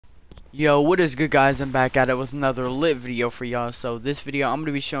Yo, what is good, guys? I'm back at it with another lit video for y'all. So this video I'm going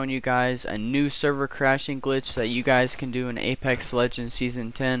to be showing you guys a new server crashing glitch that you guys can do in Apex Legends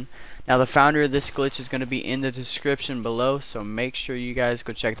Season 10. Now the founder of this glitch is going to be in the description below, so make sure you guys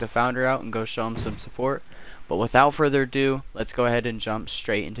go check the founder out and go show him some support. But without further ado, let's go ahead and jump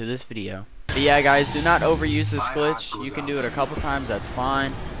straight into this video. But yeah, guys, do not overuse this glitch. You can do it a couple times, that's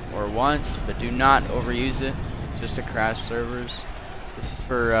fine, or once, but do not overuse it just to crash servers. This is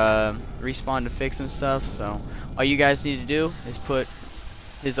for respawn to fix and stuff, so all you guys need to do is put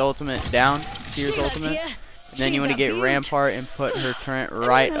his ultimate down, Seer's ultimate, and then you want to get Rampart and put her turret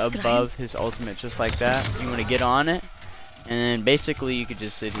right above his ultimate, just like that. You want to get on it, and then basically you could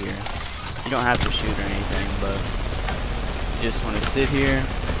just sit here. You don't have to shoot or anything, but you just want to sit here.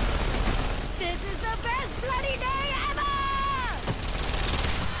 This is the best bloody day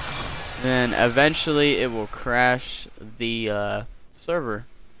ever! Then eventually it will crash the server.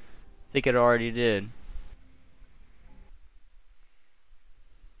 I think it already did.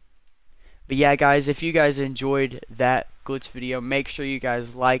 But yeah, guys, if you guys enjoyed that glitch video, make sure you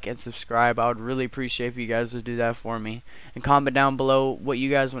guys like and subscribe. I would really appreciate if you guys would do that for me. And comment down below what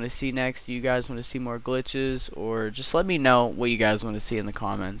you guys want to see next. Do you guys want to see more glitches? Or just let me know what you guys want to see in the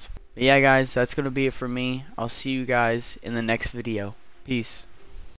comments. But yeah, guys, that's going to be it for me. I'll see you guys in the next video. Peace.